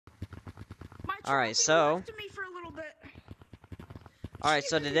Alright, so... Alright,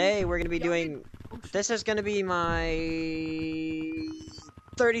 so today we're going to be doing... This is going to be my...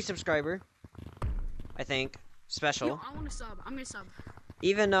 30 subscriber. I think. Special. Yo, I want to sub. I'm going to sub.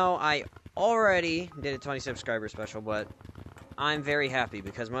 Even though I already did a 20 subscriber special, but... I'm very happy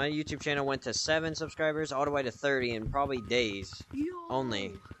because my YouTube channel went to 7 subscribers all the way to 30 in probably days. Yo.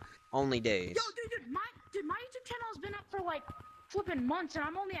 Only days. Yo, dude, my YouTube channel has been up for like flipping months and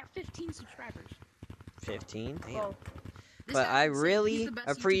I'm only at 15 subscribers. 15? Damn. Whoa. But I really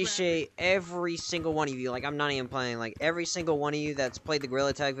appreciate every single one of you. Like, I'm not even playing. Like, every single one of you that's played the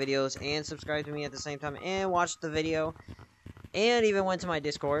Gorilla Tag videos and subscribed to me at the same time and watched the video. And even went to my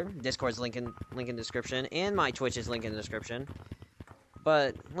Discord. Discord's link in description. And my Twitch is link in the description.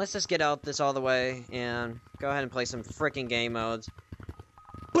 But let's just get out this all the way and go ahead and play some freaking game modes.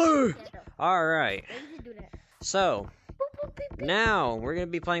 Boo! Alright. So, now we're going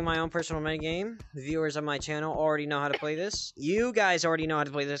to be playing my own personal minigame. The viewers of my channel already know how to play this. You guys already know how to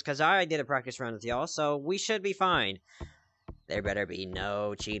play this because I did a practice round with y'all. So, we should be fine. There better be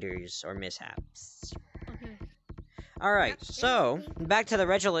no cheaters or mishaps. Okay. Alright, so, back to the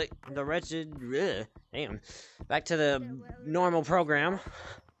back to the normal program.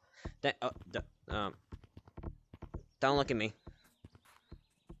 Don't look at me.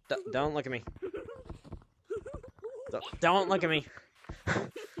 Don't look at me. Don't look at me.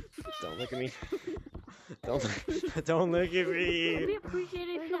 Don't look at me. Don't look at me. It'd be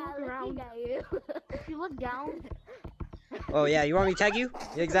appreciated if you look around. If you look down. Oh yeah, you want me to tag you?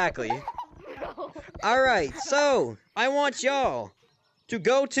 Exactly. Alright, so, I want y'all to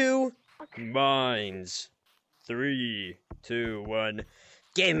go to Mines. 3, 2, 1.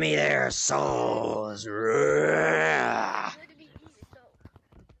 Give me their souls.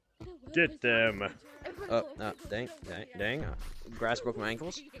 Get them. Dang. Grass broke my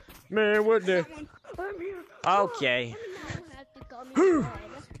ankles. Man, what the? Okay.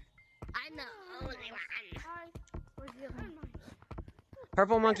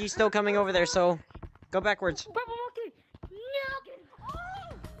 Purple monkey's still coming over there, so go backwards. Purple monkey! No!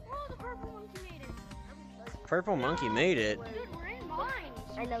 Oh, the purple monkey made it. Purple monkey made it. Dude, we're in mines.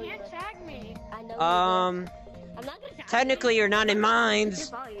 I know You you can't would. tag me. I know. Um, I'm not gonna tag technically you're not in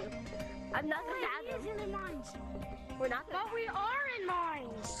mines. I'm not gonna tag He is in mines. We're not gonna. But we are in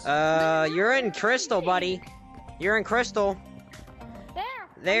mines. You're in Crystal, buddy. You're in Crystal.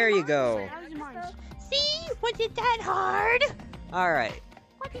 There you go. I was in mines. See? Was it that hard? Alright.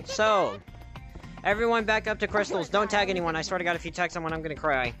 So, everyone back up to crystals. Don't tag anyone. I swear to God, if you tag someone, I'm gonna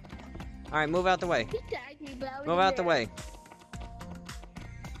cry. Alright, move out the way. He tagged me, but I was Move out the there. way.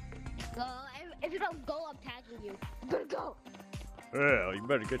 Go. If you don't go, I'm tagging you. You better go. Well, you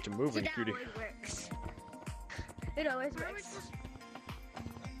better get to So moving, that cutie. always works. It always works.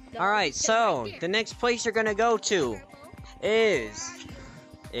 No, Alright, stay so, right the next place you're gonna go to is...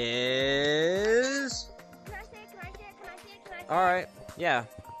 Can I say it? Alright, yeah.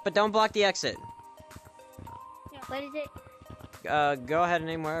 But don't block the exit. What is it? Go ahead and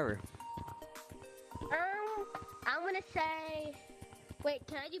name wherever. I'm gonna say. Wait,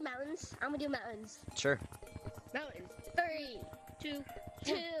 can I do mountains? I'm gonna do mountains. Sure. Mountains. 3, 2,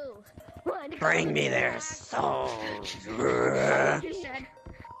 2, 1. Bring me their souls. You said.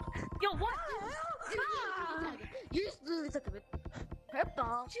 Yo, what? You just literally took a bit.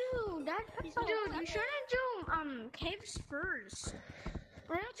 Purple. Dude, dude, you shouldn't do caves first.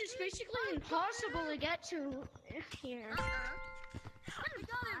 Or else it's basically impossible to get to here.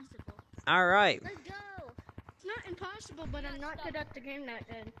 Alright. Let's go. It's not impossible, but I'm not good at the game that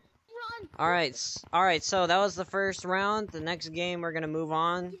good. Run. Alright, so that was the first round. The next game we're gonna move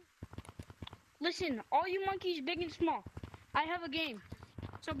on. Listen, all you monkeys, big and small, I have a game.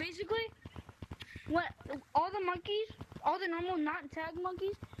 So basically, all the monkeys, all the normal not tagged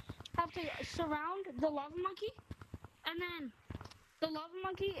monkeys, have to surround the lava monkey, and then the lava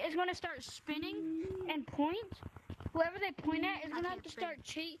monkey is gonna start spinning and point. Whoever they point at is gonna have to start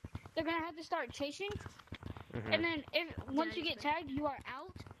They're gonna have to start chasing, and then once you get tagged, you are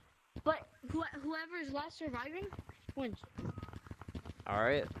out. But whoever is last surviving wins.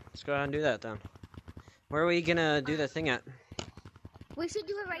 Alright, let's go ahead and do that then. Where are we gonna do the thing at? We should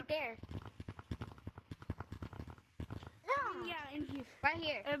do it right there. Yeah, in here. Right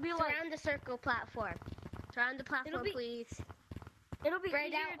here. It'll be Surround the circle platform. Surround the platform, please. It'll be Right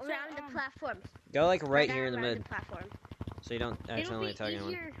easier out around the to, platform. Go like right out here in the around mid, The platform. so you don't It'll accidentally be tag anyone.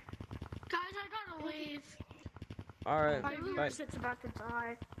 easier. Guys, I gotta leave. Alright, My bye. virus is about to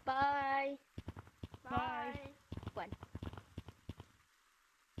die. Bye. Bye. One.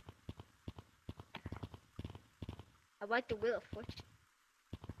 I like the Wheel of Fortune.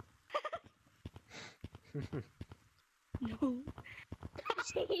 No.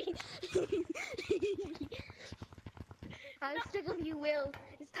 I'm sick of you, Will.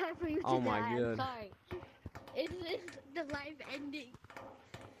 It's time for you to Oh my die. God. I'm sorry. It's the life ending.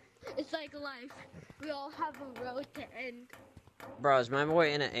 It's like life. We all have a road to end. Bro, is my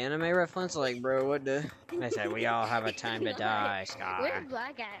boy in an anime reference? Like, bro, what the? I said, we all have a time to die, Sky. Where's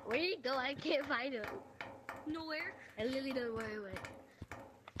Black at? Where did he go? I can't find him. Nowhere. I literally don't know where he went.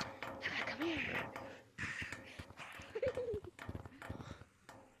 Come here.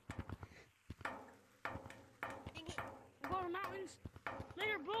 Go to the mountains.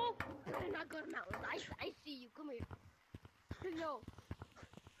 Later, bro. I'm not going to mountains. I see you. Come here. No.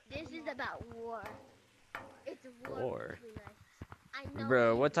 This is about war. It's a war. War. Between us. I know.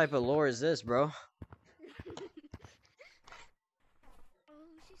 Bro, what type of lore is this, bro?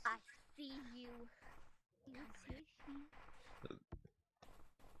 I see you.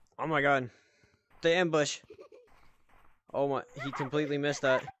 Oh my God. The ambush. Oh my, he completely missed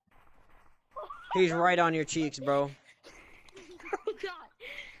that. He's right on your cheeks, bro. Oh God.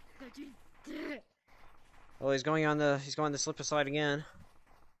 Oh, he's going the slip slide again.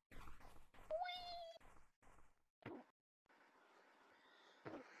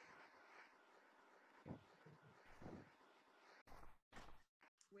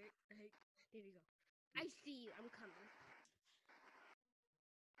 Wait, hey, there we go. I see you. I'm coming.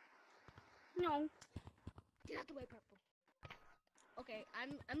 No. Get out the way, purple. Okay,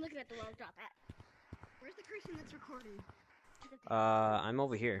 I'm looking at the wrong drop at. Where's the person that's recording? I'm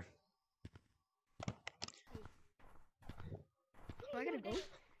over here. Do I gotta go?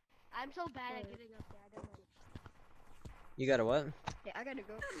 I'm so bad at getting up there. I don't know. You got a what? Yeah, I gotta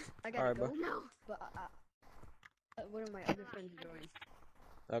go. I Alright, gotta go. bro. No. But one of my other friends joined.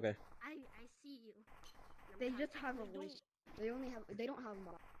 Okay. I see you. They just have a voice. They don't have a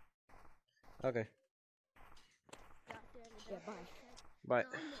mouth. Okay. Yeah, bye. Bye.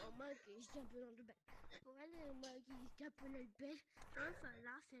 Little monkeys jumping on the bed. Four little monkeys jumping on the bed. I'm falling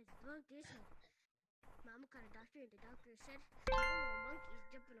off his book this one. Mama called a doctor and the doctor said, no little monkeys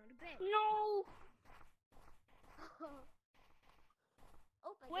jumping on the bed. No.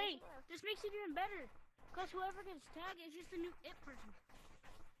 Oh, I Wait, guess left. this makes it even better. Because whoever gets tagged is just a new it person.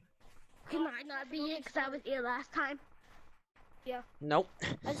 Can I not be it because I was here last time? Nope.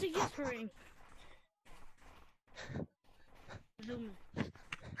 I suggest hurrying. Zoom.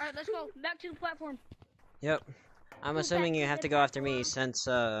 Alright, let's go. Back to the platform. Yep. I'm assuming you have to go after me since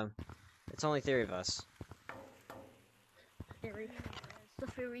it's only 3 of us. The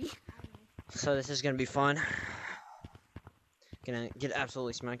fairy. So this is gonna be fun. Gonna get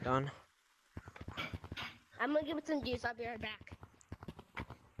absolutely smacked on. I'm gonna give it some juice. I'll be right back.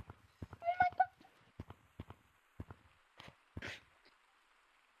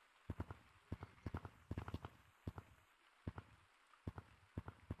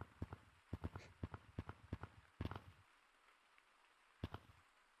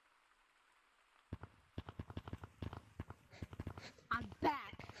 I'm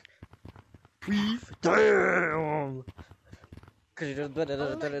back. Weave. Damn.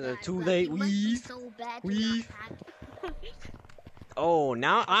 Too late. Weave. So bad Weave. Oh,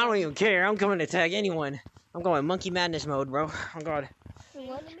 now I don't even care. I'm coming to tag anyone. I'm going monkey madness mode, bro. Oh God.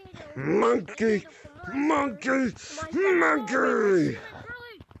 Monkey. Monkey. Monkey.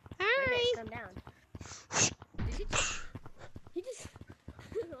 Hi. Come down. He just.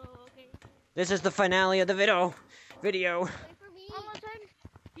 Oh, okay. This is the finale of the video. Wait for me. Almost in.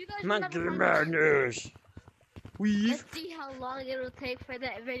 You guys Monkey will never find madness. Weave. Let's see how long it will take for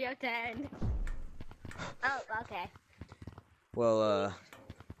that video to end. Oh, okay. Well,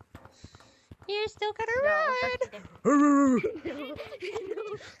 you still gotta No, ride. no, You didn't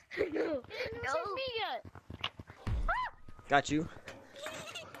see me yet. Got you.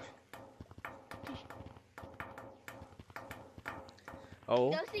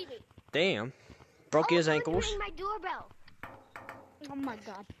 Oh, Don't see me. damn. Broke his ankles. Ring my doorbell. Oh my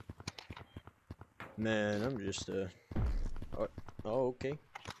God. Man, I'm just, Oh, okay.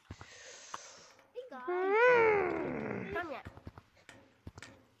 Hey guys. Come here.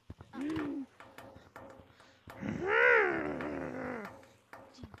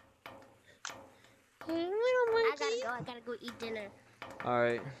 I gotta go eat dinner.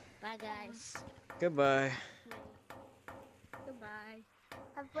 Alright. Bye guys. Goodbye. Goodbye.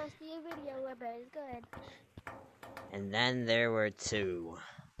 Have fun with your video. I bet it's good. And then there were 2.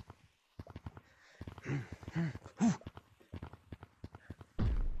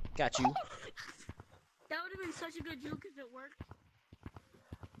 Got you. That would have been such a good joke if it worked.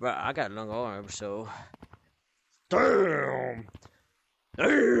 Bro, I got long arms, so. Damn!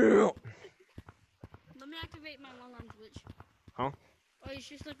 Damn! Let activate my one-arm glitch. Huh? Oh, it's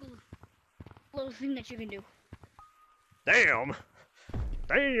just like a little thing that you can do. Damn!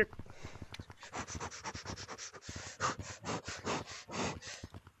 Damn!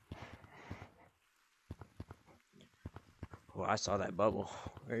 Oh, I saw that bubble.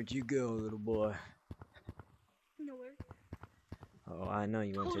 Where'd you go, little boy? Nowhere. Oh, I know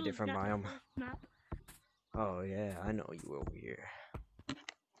you went to a different biome. Map. Oh, yeah, I know you were over here. I'm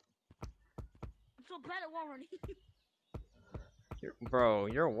so bad at wall running. Bro,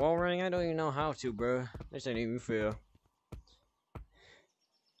 you're wall running? I don't even know how to, bro. This ain't even fair.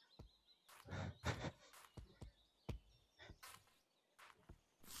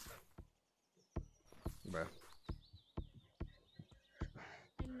 Bro.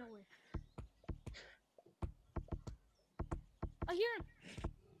 I'm nowhere. I hear him.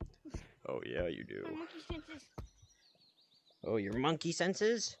 Oh, yeah, you do. My monkey senses. Oh, your monkey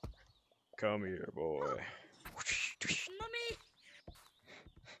senses? Come here, boy. Mommy!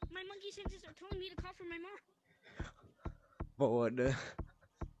 My monkey senses are telling me to call for my mom. But what the?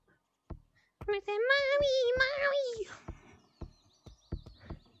 I said, Mommy, Mommy!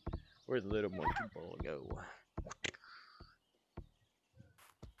 Where'd the little monkey ball go?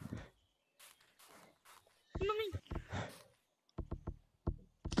 Mommy!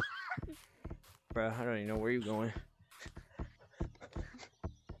 Bro, I don't even know where you're going.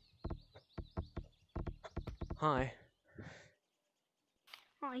 Hi.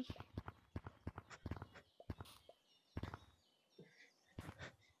 Hi.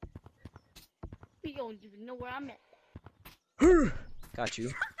 You don't even know where I'm at. Got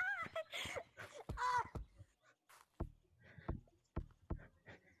you.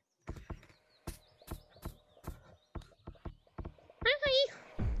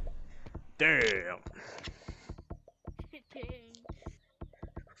 Damn. Dang.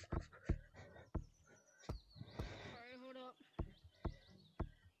 Alright, hold up.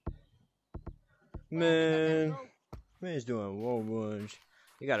 Man. Man's doing wall runs.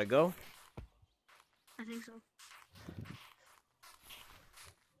 You gotta go? I think so.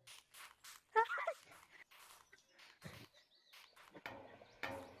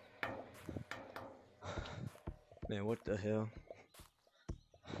 Man, what the hell?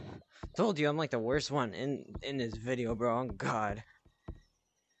 Told you I'm like the worst one in this video, bro. Oh, God.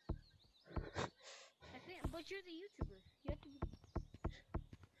 But you're the YouTuber. You have to be...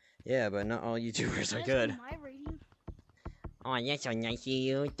 Yeah, but not all YouTubers are That's good. my rating. Oh, that's so nice of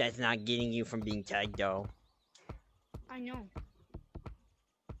you. That's not getting you from being tagged, though. I know.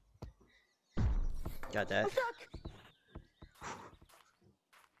 Got that? I'm stuck.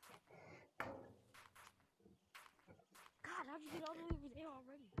 God, how'd you get all the way over there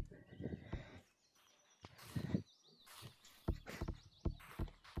already?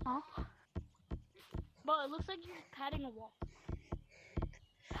 Huh? But it looks like you're padding a wall.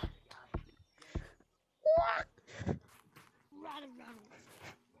 What?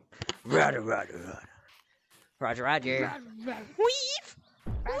 Roger. Roger. Roger. Weave!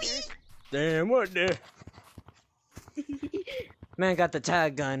 Weave! Damn, what the? Man got the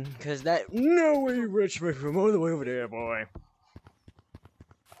tag gun, cause that no way you reached me from all the way over there, boy.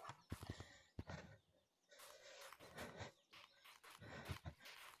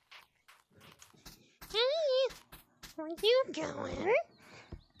 Hey, where you going?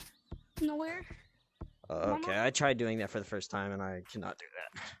 Nowhere. Okay, I tried doing that for the first time and I cannot do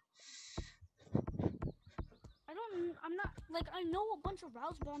that. I'm not, like, I know a bunch of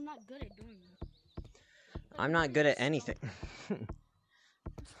routes, but I'm not good at doing them. I'm not good at anything.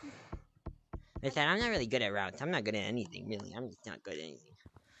 They said I'm not really good at routes. I'm not good at anything, really. I'm just not good at anything.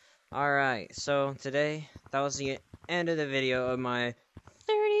 Alright, so today, that was the end of the video of my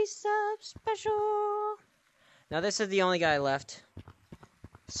 30 sub special. Now this is the only guy left.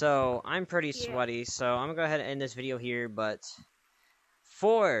 So, I'm pretty sweaty, so I'm gonna go ahead and end this video here, but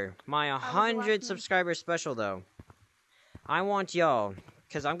for my 100 subscriber special, though, I want y'all,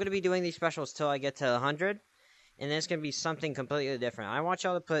 because I'm gonna be doing these specials till I get to 100, and then it's gonna be something completely different. I want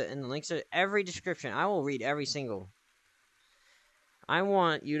y'all to put in the links to every description. I will read every single. I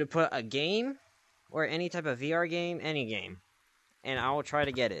want you to put a game, or any type of VR game, any game, and I will try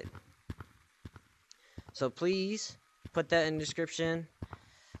to get it. So please, put that in the description.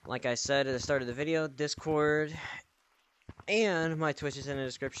 Like I said at the start of the video, Discord and my Twitch is in the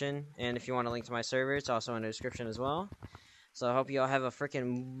description. And if you want a link to my server, it's also in the description as well. So I hope you all have a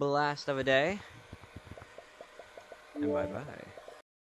freaking blast of a day. And bye-bye.